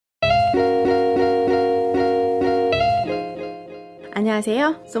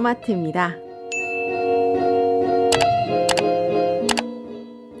안녕하세요, 소마트입니다.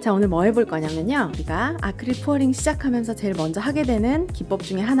 자, 오늘 뭐 해볼 거냐면요, 우리가 아크릴 푸어링 시작하면서 제일 먼저 하게 되는 기법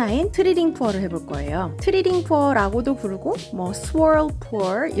중에 하나인 트리링 푸어를 해볼 거예요. 트리링 푸어라고도 부르고 뭐 swirl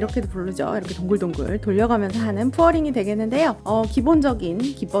pour 이렇게도 부르죠. 이렇게 동글동글 돌려가면서 하는 푸어링이 되겠는데요. 기본적인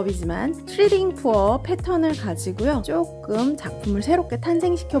기법이지만 트리링 푸어 패턴을 가지고요, 조금 작품을 새롭게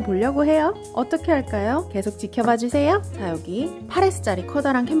탄생시켜 보려고 해요. 어떻게 할까요? 계속 지켜봐 주세요. 자, 여기 8S짜리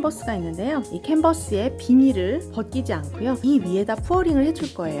커다란 캔버스가 있는데요, 이 캔버스에 비닐을 벗기지 않고요, 이 위에다 푸어링을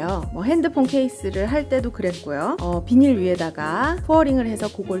해줄 거예요. 뭐 핸드폰 케이스를 할 때도 그랬고요. 비닐 위에다가 푸어링을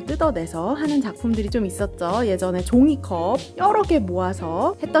해서 그걸 뜯어내서 하는 작품들이 좀 있었죠. 예전에 종이컵 여러 개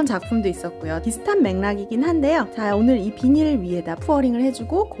모아서 했던 작품도 있었고요. 비슷한 맥락이긴 한데요. 자, 오늘 이 비닐 위에다 푸어링을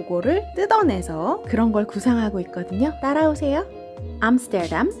해주고 그거를 뜯어내서 그런 걸 구상하고 있거든요. 따라오세요.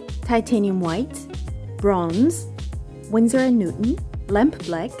 Amsterdam, Titanium White, Bronze, Winsor&Newton, Lamp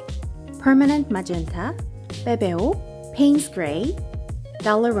Black, Permanent Magenta, Pebeo, payne Gray,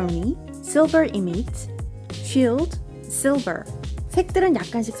 Rowney, Silver Imit, Shield, Silver. 색들은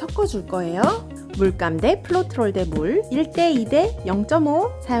약간씩 섞어줄 거예요. 물감 대 플로트롤 대 물 1대 2대 0.5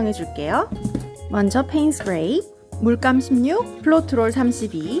 사용해 줄게요. 먼저 payne Gray, 물감 16, 플로트롤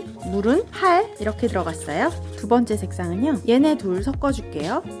 32, 물은 8 이렇게 들어갔어요. 두 번째 색상은요, 얘네 둘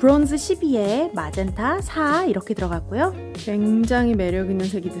섞어줄게요. 브론즈 12에 마젠타 4 이렇게 들어갔고요. 굉장히 매력있는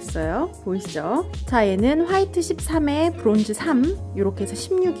색이 됐어요. 보이시죠? 자, 얘는 화이트 13에 브론즈 3 이렇게 해서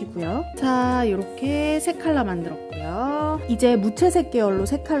 16이고요. 자, 이렇게 세 컬러 만들었고요. 이제 무채색 계열로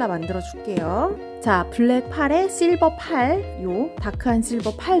세 컬러 만들어 줄게요. 자, 블랙 8에 실버 8, 요 다크한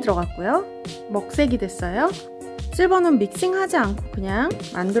실버 8 들어갔고요. 먹색이 됐어요. 실버는 믹싱하지 않고 그냥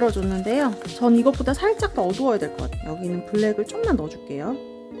만들어줬는데요, 전 이것보다 살짝 더 어두워야 될 것 같아요. 여기는 블랙을 좀만 넣어줄게요.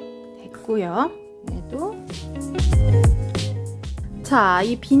 됐고요. 얘도. 자,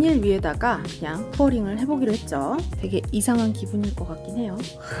 이 비닐 위에다가 그냥 푸어링을 해보기로 했죠. 되게 이상한 기분일 것 같긴 해요.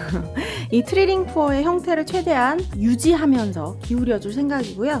 이 트리링 푸어의 형태를 최대한 유지하면서 기울여줄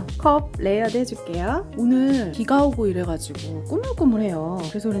생각이고요. 컵 레이어드 해줄게요. 오늘 비가 오고 이래가지고 꾸물꾸물해요.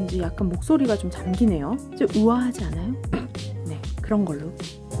 그래서 그런지 약간 목소리가 좀 잠기네요. 좀 우아하지 않아요? 네, 그런 걸로.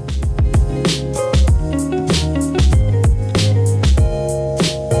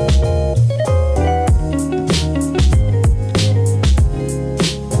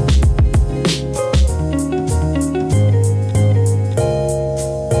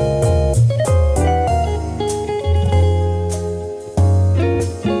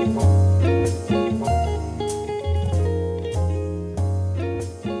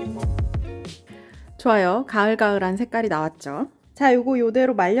 좋아요. 가을가을한 색깔이 나왔죠. 자, 요거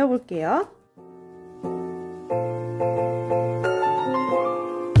요대로 말려볼게요.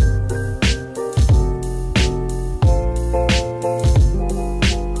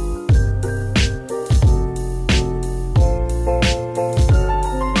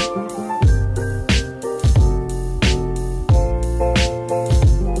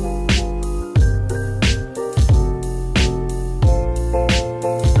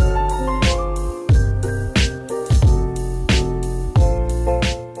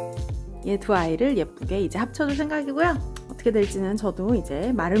 두 아이를 예쁘게 이제 합쳐줄 생각이고요. 어떻게 될지는 저도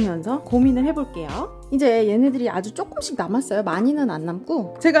이제 마르면서 고민을 해볼게요. 이제 얘네들이 아주 조금씩 남았어요. 많이는 안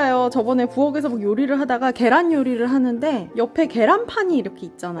남고, 제가요 저번에 부엌에서 막 요리를 하다가 계란 요리를 하는데 옆에 계란판이 이렇게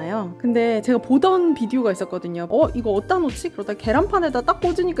있잖아요. 근데 제가 보던 비디오가 있었거든요. 이거 어디다 놓지? 그러다 계란판에다 딱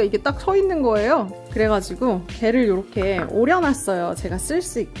꽂으니까 이게 딱 서 있는 거예요. 그래가지고 걔를 이렇게 오려놨어요. 제가 쓸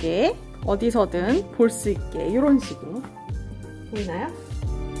수 있게, 어디서든 볼 수 있게, 이런 식으로. 보이나요?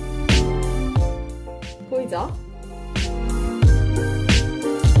 보이죠?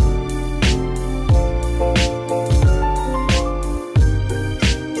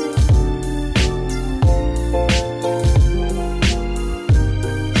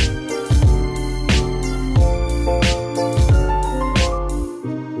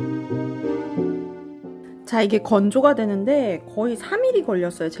 자, 이게 건조가 되는데 거의 3일이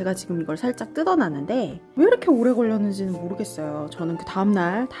걸렸어요. 제가 지금 이걸 살짝 뜯어놨는데 왜 이렇게 오래 걸렸는지는 모르겠어요. 저는 그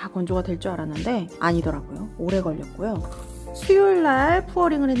다음날 다 건조가 될 줄 알았는데 아니더라고요. 오래 걸렸고요. 수요일날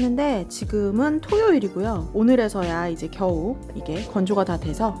푸어링을 했는데 지금은 토요일이고요. 오늘에서야 이제 겨우 이게 건조가 다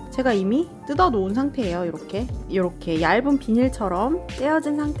돼서 제가 이미 뜯어 놓은 상태예요. 이렇게 얇은 비닐처럼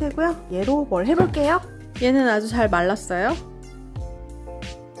떼어진 상태고요. 얘로 뭘 해볼게요. 얘는 아주 잘 말랐어요.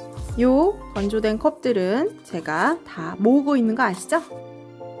 요 건조된 컵들은 제가 다 모으고 있는 거 아시죠?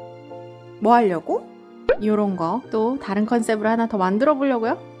 뭐 하려고? 요런 거 또 다른 컨셉으로 하나 더 만들어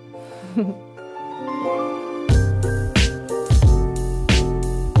보려고요.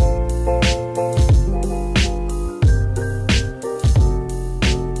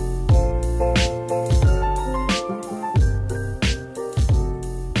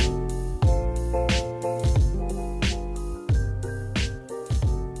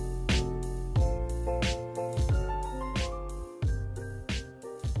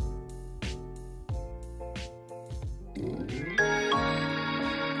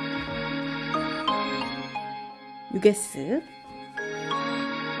 유게스.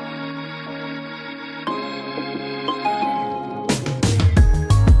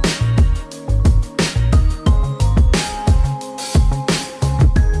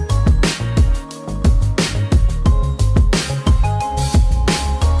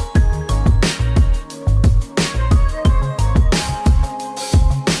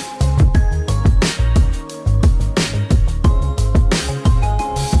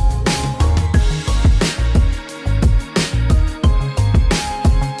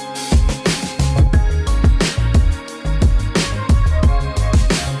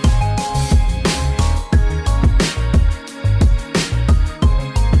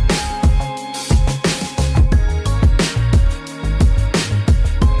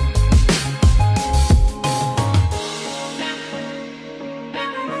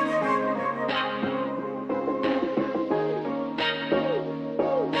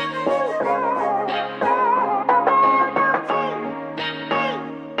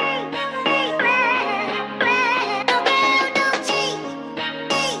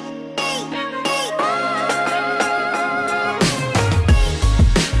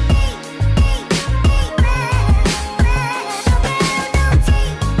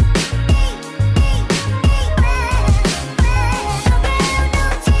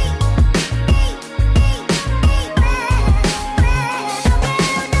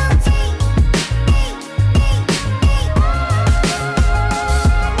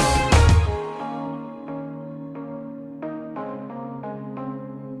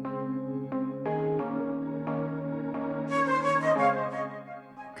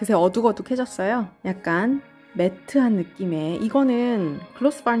 그새 어둑어둑해졌어요. 약간 매트한 느낌의, 이거는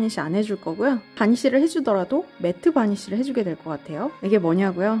글로스 바니쉬 안 해줄 거고요. 바니쉬를 해주더라도 매트 바니쉬를 해주게 될 것 같아요. 이게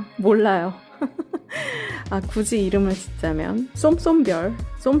뭐냐고요? 몰라요. 아, 굳이 이름을 짓자면 쏨쏨별,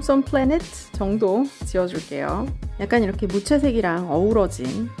 쏨쏨 플래닛 정도 지어줄게요. 약간 이렇게 무채색이랑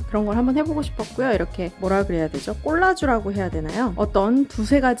어우러진 그런 걸 한번 해보고 싶었고요. 이렇게 뭐라 그래야 되죠? 콜라주라고 해야 되나요? 어떤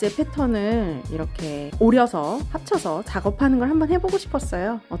두세 가지의 패턴을 이렇게 오려서 합쳐서 작업하는 걸 한번 해보고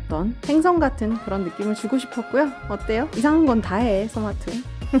싶었어요. 어떤 행성 같은 그런 느낌을 주고 싶었고요. 어때요? 이상한 건 다 해, 소마트.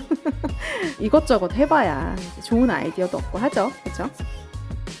 이것저것 해봐야 좋은 아이디어도 얻고 하죠. 그쵸?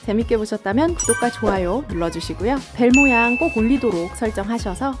 재밌게 보셨다면 구독과 좋아요 눌러주시고요. 벨 모양 꼭 올리도록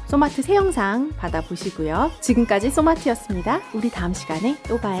설정하셔서 소마트 새 영상 받아보시고요. 지금까지 소마트였습니다. 우리 다음 시간에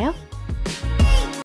또 봐요.